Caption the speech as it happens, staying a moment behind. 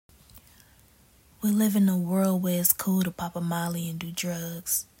We live in a world where it's cool to pop a molly and do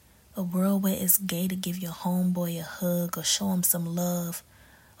drugs. A world where it's gay to give your homeboy a hug or show him some love.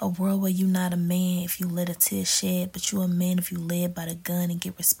 A world where you not a man if you let a tear shed, but you a man if you led by the gun and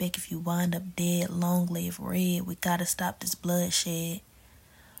get respect if you wind up dead, long-lived red. We gotta stop this bloodshed.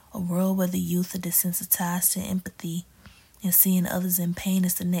 A world where the youth are desensitized to empathy and seeing others in pain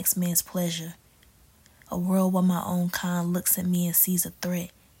is the next man's pleasure. A world where my own kind looks at me and sees a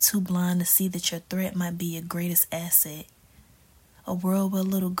threat, too blind to see that your threat might be your greatest asset. A world where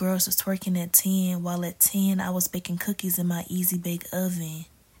little girls was twerking at 10, while at 10 I was baking cookies in my easy bake oven.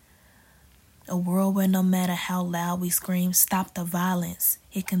 A world where no matter how loud we scream, stop the violence,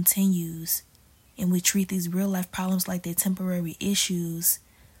 it continues. And we treat these real life problems like they're temporary issues.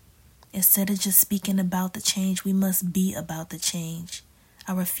 Instead of just speaking about the change, we must be about the change.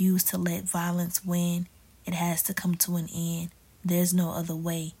 I refuse to let violence win. It has to come to an end. There's no other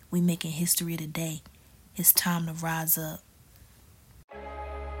way. We making history today. It's time to rise up.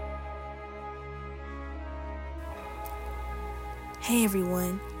 Hey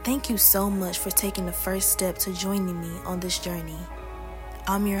everyone, thank you so much for taking the first step to joining me on this journey.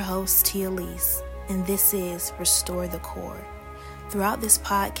 I'm your host, Tia Lise, and this is Restore the Core. Throughout this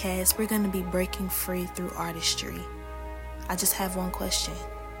podcast, we're going to be breaking free through artistry. I just have one question.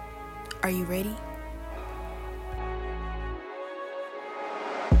 Are you ready?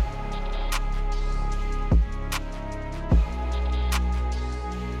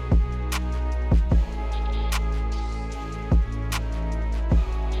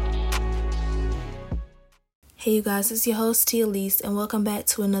 Hey you guys, it's your host Tia Lise, and welcome back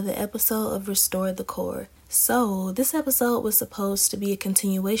to another episode of Restore the Core. So, this episode was supposed to be a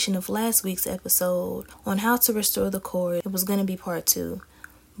continuation of last week's episode on how to restore the core. It was going to be part 2.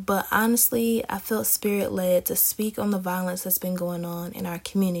 But honestly, I felt spirit-led to speak on the violence that's been going on in our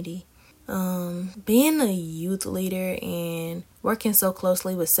community. Being a youth leader and working so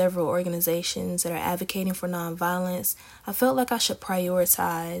closely with several organizations that are advocating for nonviolence, I felt like I should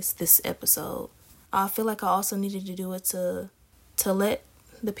prioritize this episode. I feel like I also needed to do it to let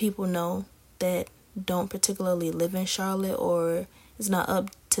the people know that don't particularly live in Charlotte or is not up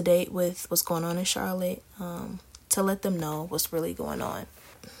to date with what's going on in Charlotte, to let them know what's really going on.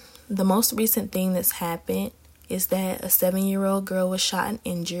 The most recent thing that's happened is that a 7-year-old girl was shot and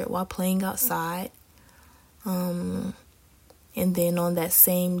injured while playing outside. And then on that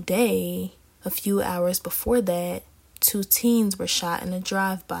same day, a few hours before that, 2 teens were shot in a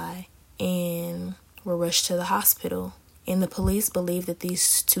drive-by and were rushed to the hospital. And the police believe that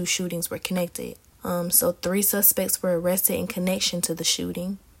these 2 shootings were connected. So 3 suspects were arrested in connection to the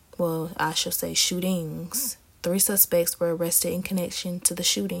shooting. Well, I should say shootings. 3 suspects were arrested in connection to the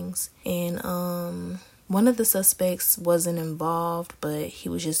shootings. And one of the suspects wasn't involved, but he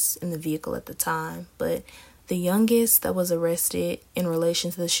was just in the vehicle at the time. But the youngest that was arrested in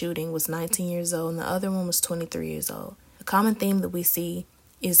relation to the shooting was 19 years old, and the other one was 23 years old. A common theme that we see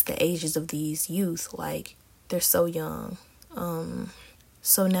is the ages of these youth, like they're so young.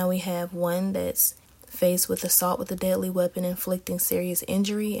 So now we have one that's faced with assault with a deadly weapon inflicting serious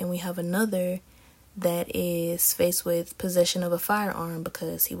injury, and we have another that is faced with possession of a firearm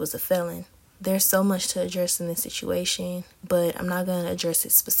because he was a felon. There's so much to address in this situation, but I'm not going to address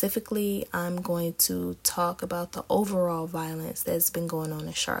it specifically. I'm going to talk about the overall violence that's been going on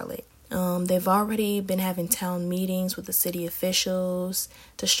in Charlotte. They've already been having town meetings with the city officials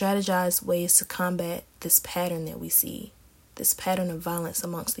to strategize ways to combat this pattern that we see, this pattern of violence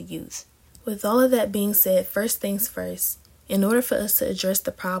amongst the youth. With all of that being said, first things first, in order for us to address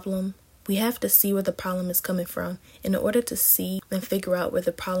the problem, we have to see where the problem is coming from. In order to see and figure out where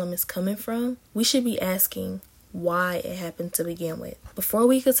the problem is coming from, we should be asking why it happened to begin with. Before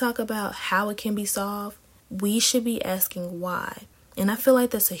we could talk about how it can be solved, we should be asking why. And I feel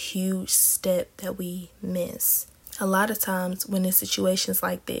like that's a huge step that we miss. A lot of times when in situations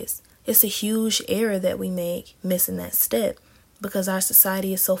like this, it's a huge error that we make missing that step because our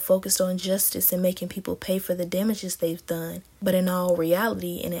society is so focused on justice and making people pay for the damages they've done. But in all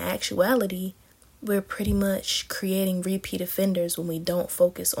reality and in actuality, we're pretty much creating repeat offenders when we don't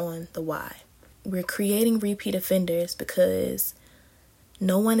focus on the why. We're creating repeat offenders because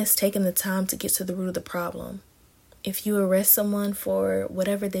no one has taken the time to get to the root of the problem. If you arrest someone for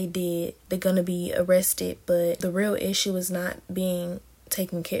whatever they did, they're going to be arrested, but the real issue is not being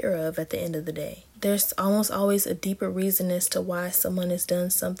taken care of at the end of the day. There's almost always a deeper reason as to why someone has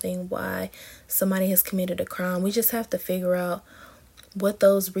done something, why somebody has committed a crime. We just have to figure out what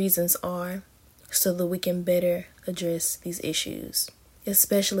those reasons are so that we can better address these issues.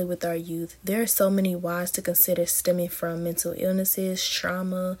 especially with our youth. There are so many whys to consider stemming from mental illnesses,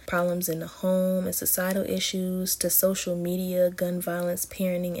 trauma, problems in the home, and societal issues, to social media, gun violence,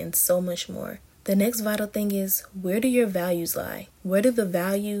 parenting, and so much more. The next vital thing is, where do your values lie? Where do the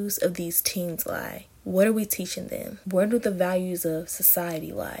values of these teens lie? What are we teaching them? Where do the values of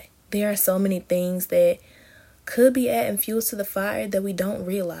society lie? There are so many things that could be adding fuel to the fire that we don't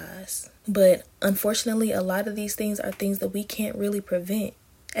realize. But unfortunately, a lot of these things are things that we can't really prevent.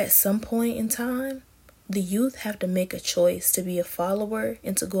 At some point in time, the youth have to make a choice to be a follower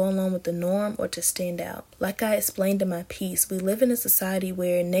and to go along with the norm, or to stand out. Like I explained in my piece, we live in a society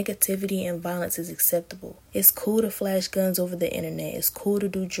where negativity and violence is acceptable. It's cool to flash guns over the internet. It's cool to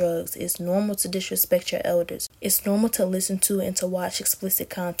do drugs. It's normal to disrespect your elders. It's normal to listen to and to watch explicit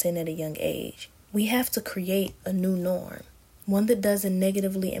content at a young age. We have to create a new norm. One that doesn't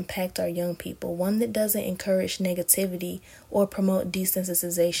negatively impact our young people, one that doesn't encourage negativity or promote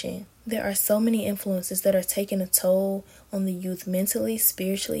desensitization. There are so many influences that are taking a toll on the youth mentally,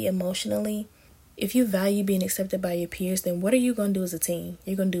 spiritually, emotionally. If you value being accepted by your peers, then what are you going to do as a teen?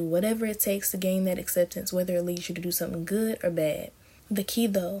 You're going to do whatever it takes to gain that acceptance, whether it leads you to do something good or bad. The key,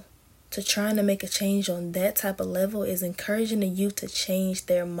 though, to trying to make a change on that type of level is encouraging the youth to change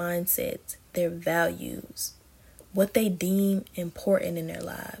their mindsets, their values, what they deem important in their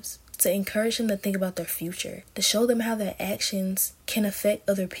lives, to encourage them to think about their future, to show them how their actions can affect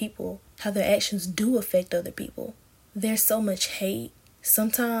other people, how their actions do affect other people. There's so much hate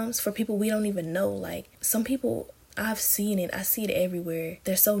sometimes for people we don't even know. Like, some people, I've seen it, I see it everywhere.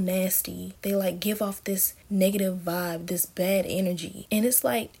 They're so nasty. They give off this negative vibe, this bad energy. And it's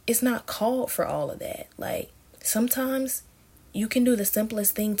it's not called for all of that. Sometimes you can do the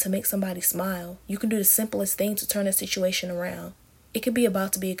simplest thing to make somebody smile. You can do the simplest thing to turn a situation around. It could be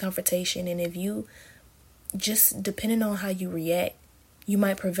about to be a confrontation, and if you, just depending on how you react, you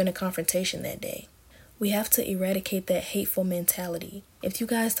might prevent a confrontation that day. We have to eradicate that hateful mentality. If you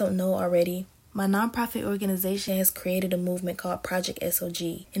guys don't know already, my nonprofit organization has created a movement called Project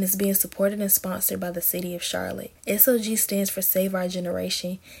SOG, and it's being supported and sponsored by the city of Charlotte. SOG stands for Save Our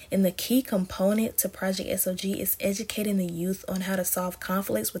Generation, and the key component to Project SOG is educating the youth on how to solve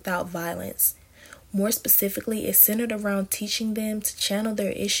conflicts without violence. More specifically, it's centered around teaching them to channel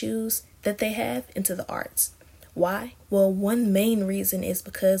their issues that they have into the arts. Why? Well, one main reason is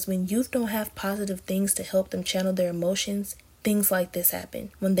because when youth don't have positive things to help them channel their emotions, things like this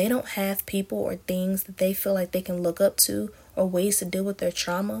happen. When they don't have people or things that they feel like they can look up to, or ways to deal with their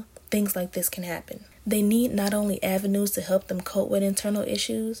trauma, things like this can happen. They need not only avenues to help them cope with internal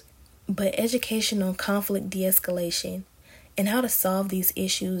issues, but education on conflict de-escalation and how to solve these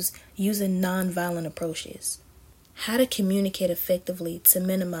issues using non-violent approaches. How to communicate effectively to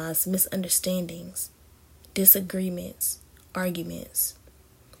minimize misunderstandings, disagreements, arguments.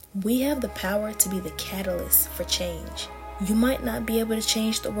 We have the power to be the catalyst for change. You might not be able to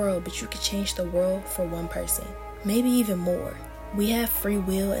change the world, but you can change the world for one person, maybe even more. We have free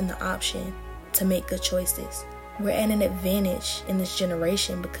will and the option to make good choices. We're at an advantage in this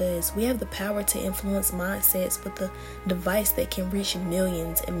generation because we have the power to influence mindsets with a device that can reach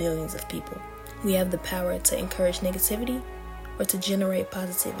millions and millions of people. We have the power to encourage negativity or to generate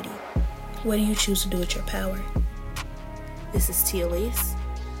positivity. What do you choose to do with your power? This is Tia Elise,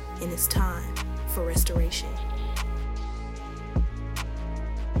 and it's time for restoration.